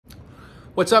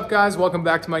What's up, guys? Welcome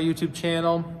back to my YouTube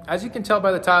channel. As you can tell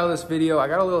by the title of this video, I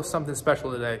got a little something special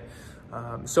today.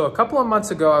 So a couple of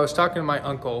months ago, I was talking to my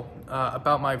uncle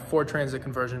about my Ford Transit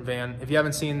conversion van. If you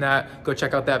haven't seen that, go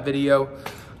check out that video.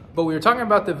 But we were talking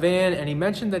about the van, and he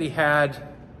mentioned that he had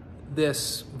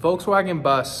this Volkswagen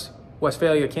Bus,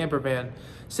 Westfalia camper van,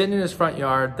 sitting in his front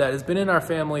yard that has been in our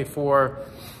family for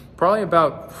probably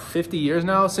about 50 years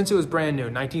now, since it was brand new,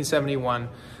 1971.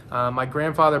 My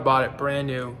grandfather bought it brand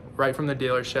new, right from the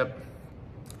dealership.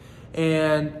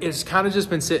 And it's kind of just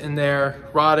been sitting there,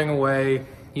 rotting away.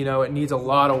 You know, it needs a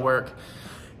lot of work.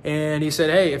 And he said,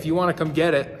 hey, if you want to come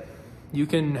get it, you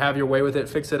can have your way with it,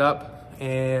 fix it up,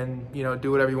 and, you know,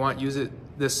 do whatever you want. Use it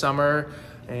this summer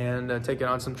and take it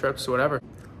on some trips or whatever.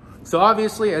 So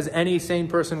obviously, as any sane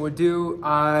person would do,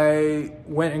 I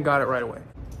went and got it right away.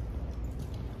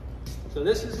 So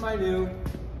this is my new,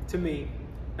 to me,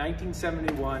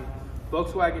 1971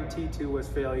 Volkswagen T2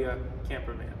 Westfalia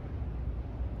camper van.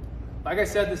 Like I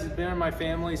said, this has been in my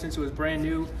family since it was brand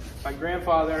new. My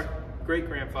grandfather,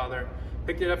 great-grandfather,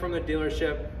 picked it up from the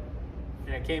dealership,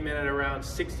 and it came in at around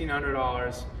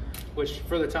 $1,600, which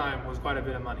for the time was quite a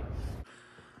bit of money.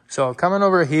 So coming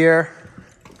over here,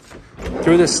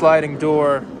 through this sliding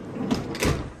door,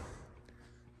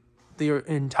 the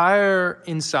entire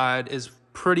inside is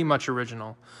pretty much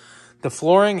original. The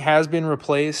flooring has been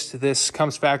replaced. This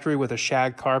comes factory with a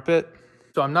shag carpet.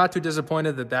 So I'm not too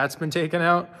disappointed that that's been taken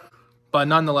out, but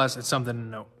nonetheless, it's something to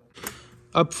note.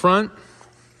 Up front,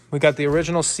 we got the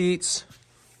original seats,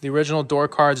 the original door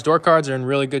cards. Door cards are in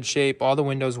really good shape. All the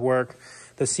windows work.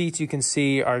 The seats you can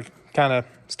see are kind of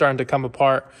starting to come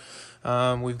apart.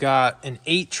 We've got an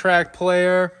 8-track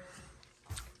player,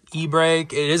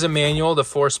 e-brake. It is a manual, the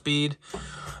 4-speed,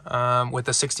 with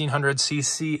a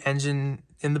 1600cc engine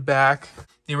in the back.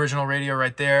 The original radio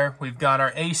right there. We've got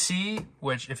our AC,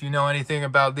 which if you know anything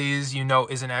about these, you know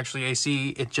isn't actually AC.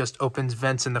 It just opens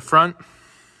vents in the front.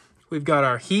 We've got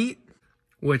our heat,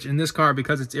 which in this car,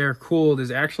 because it's air cooled, is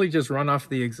actually just run off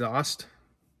the exhaust.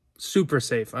 Super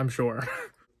safe, I'm sure.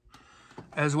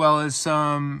 As well as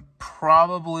some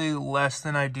probably less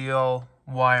than ideal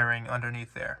wiring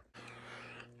underneath there.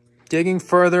 Digging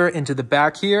further into the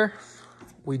back here,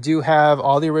 we do have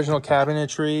all the original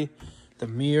cabinetry, the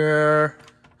mirror,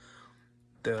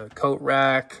 the coat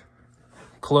rack,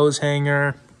 clothes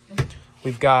hanger.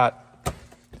 We've got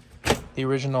the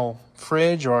original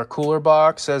fridge or cooler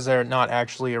box, as they're not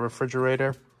actually a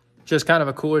refrigerator. Just kind of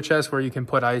a cooler chest where you can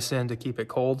put ice in to keep it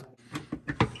cold.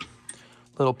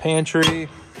 Little pantry,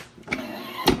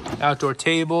 outdoor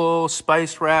table,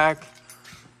 spice rack,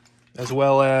 as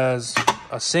well as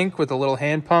a sink with a little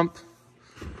hand pump,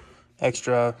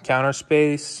 extra counter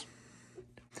space,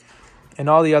 and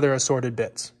all the other assorted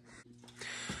bits.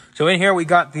 So in here we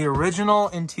got the original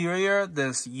interior,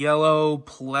 this yellow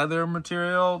pleather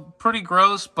material. Pretty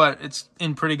gross, but it's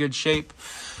in pretty good shape.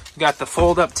 We got the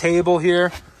fold-up table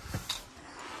here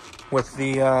with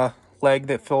the leg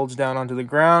that folds down onto the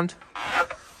ground.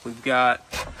 We've got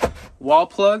wall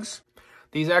plugs.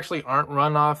 These actually aren't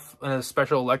run off a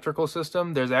special electrical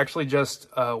system. There's actually just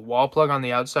a wall plug on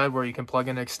the outside where you can plug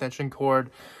in an extension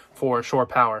cord for shore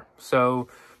power. So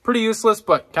pretty useless,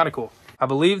 but kind of cool. I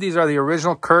believe these are the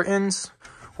original curtains.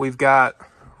 We've got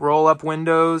roll-up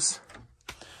windows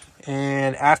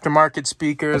and aftermarket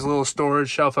speakers, a little storage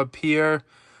shelf up here.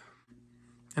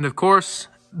 And of course,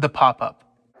 the pop-up.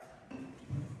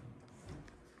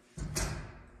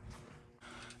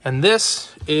 And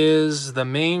this is the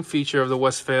main feature of the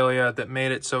Westfalia that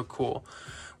made it so cool.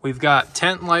 We've got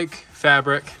tent-like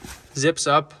fabric, zips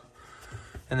up,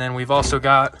 and then we've also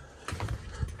got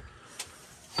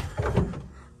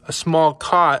a small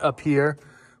cot up here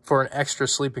for an extra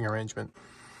sleeping arrangement.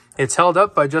 It's held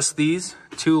up by just these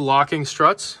 2 locking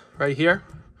struts right here.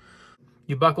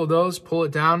 You buckle those, pull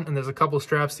it down, and there's a couple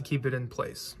straps to keep it in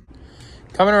place.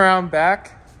 Coming around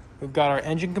back, we've got our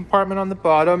engine compartment on the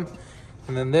bottom,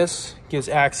 and then this gives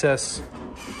access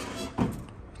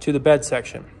to the bed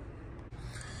section.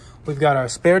 We've got our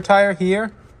spare tire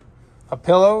here, a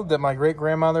pillow that my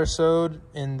great-grandmother sewed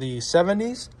in the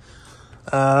 70s,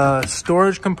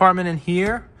 storage compartment in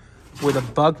here with a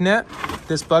bug net.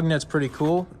 This bug net's pretty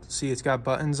cool. See, it's got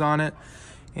buttons on it,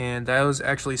 and those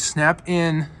actually snap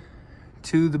in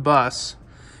to the bus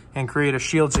and create a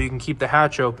shield so you can keep the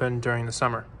hatch open during the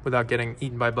summer without getting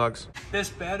eaten by bugs. This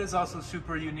bed is also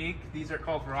super unique. These are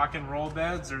called rock and roll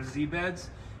beds, or Z beds.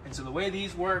 And so the way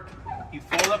these work, you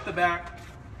fold up the back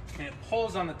and it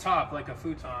pulls on the top like a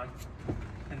futon.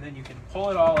 And then you can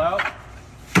pull it all out.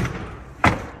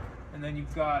 And then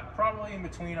you've got probably in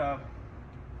between a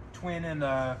twin and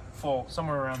a full,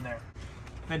 somewhere around there.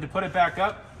 Then to put it back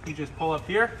up, You just pull up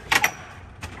here,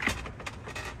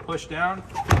 push down,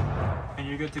 and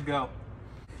you're good to go.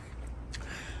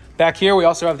 Back here, we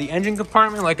also have the engine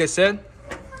compartment, like I said.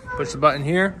 Push the button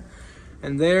here,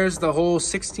 and there's the whole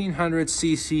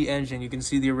 1600cc engine. You can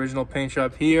see the original paint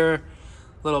job here,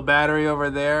 little battery over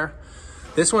there.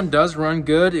 This one does run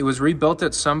good. It was rebuilt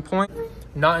at some point.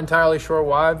 Not entirely sure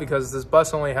why, because this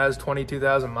bus only has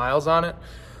 22,000 miles on it,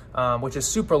 which is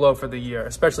super low for the year,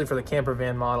 especially for the camper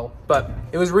van model. But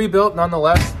it was rebuilt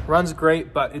nonetheless, runs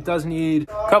great, but it does need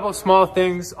a couple of small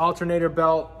things, alternator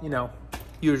belt, you know,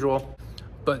 usual.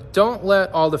 But don't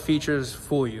let all the features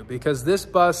fool you, because this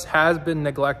bus has been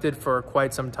neglected for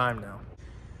quite some time now.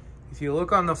 If you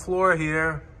look on the floor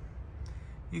here,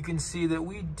 you can see that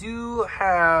we do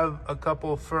have a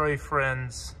couple furry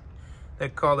friends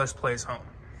that call this place home.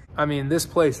 I mean, this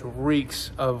place reeks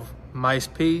of mice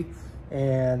pee,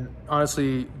 and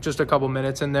honestly, just a couple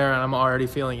minutes in there and I'm already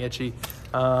feeling itchy.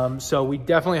 So we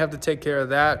definitely have to take care of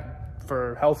that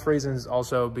for health reasons,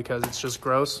 also because it's just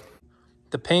gross.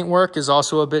 The paintwork is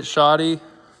also a bit shoddy.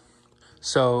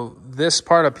 So this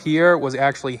part up here was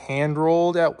actually hand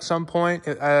rolled at some point,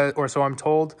 or so I'm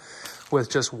told, with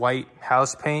just white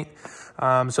house paint.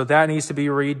 So that needs to be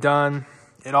redone.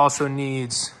 It also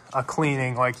needs a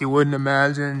cleaning like you wouldn't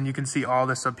imagine. You can see all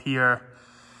this up here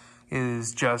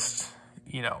is just,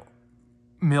 you know,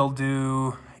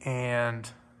 mildew and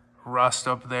rust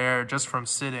up there just from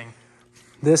sitting.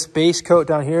 This base coat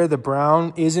down here, the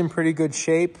brown, is in pretty good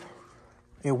shape.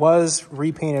 It was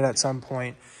repainted at some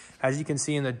point. As you can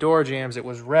see in the door jambs, it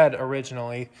was red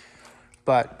originally,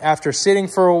 but after sitting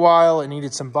for a while, it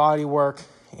needed some body work,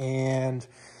 and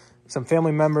some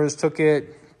family members took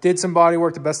it, did some body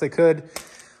work the best they could,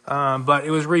 but it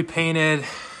was repainted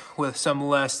with some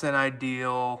less than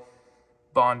ideal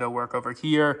Bondo work over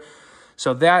here.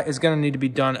 So that is going to need to be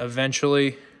done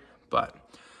eventually, but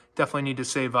definitely need to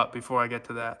save up before I get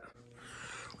to that.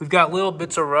 We've got little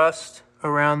bits of rust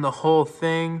around the whole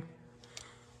thing,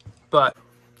 but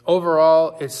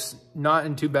overall, it's not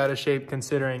in too bad a shape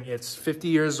considering it's 50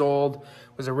 years old,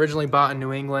 was originally bought in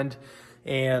New England,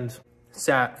 and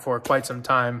sat for quite some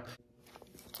time.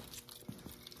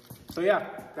 So yeah,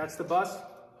 that's the bus.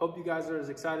 Hope you guys are as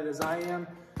excited as I am.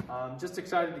 Just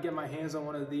excited to get my hands on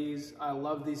one of these. I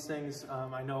love these things.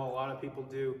 I know a lot of people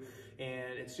do,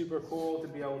 and it's super cool to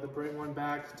be able to bring one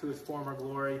back to its former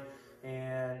glory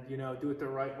and, you know, do it the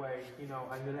right way. You know,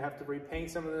 I'm gonna have to repaint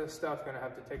some of this stuff, gonna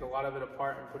have to take a lot of it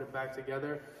apart and put it back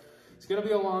together. It's gonna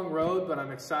be a long road, but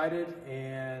I'm excited,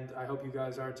 and I hope you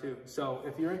guys are too. So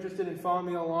if you're interested in following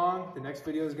me along, the next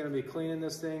video is gonna be cleaning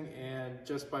this thing, and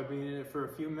just by being in it for a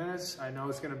few minutes, I know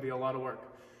it's gonna be a lot of work.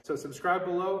 So subscribe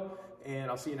below,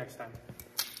 and I'll see you next time.